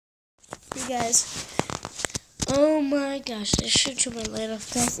guys. Oh my gosh, I should turn my light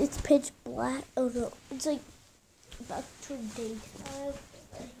off, guys. It's pitch black. Oh no, it's like about to turn daytime.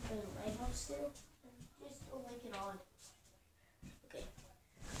 I have my light off still. Just don't like it on. Okay.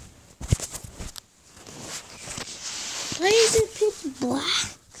 Why is it pitch black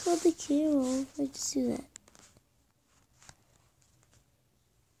on the camera? I just do that.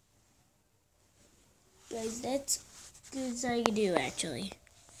 Guys, that's good as I can do actually.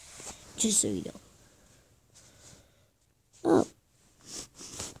 Just so you know. Oh.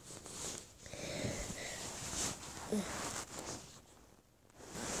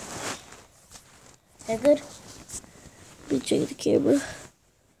 Is that good? Let me check the camera. Is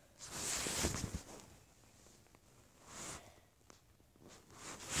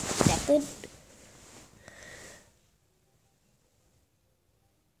that good?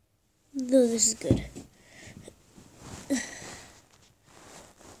 No, this is good.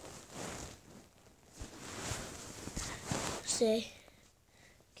 Say.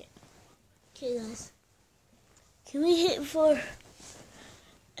 Okay, guys. Can we hit for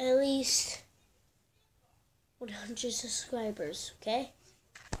at least 100 subscribers, okay?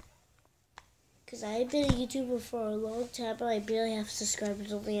 Because I've been a YouTuber for a long time, but I barely have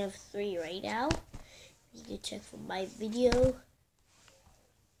subscribers. Only have 3 right now. You can check for my video.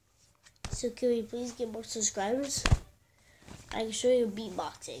 So can we please get more subscribers? I can show you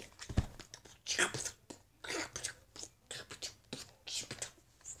beatboxing.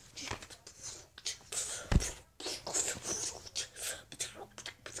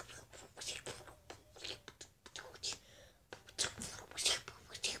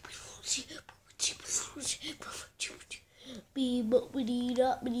 Be but we need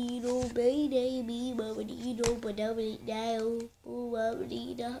up, we need no baby, be but we need no but now we need now. Oh, we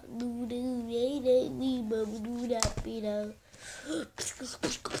need up, do baby, be but we do that, you know.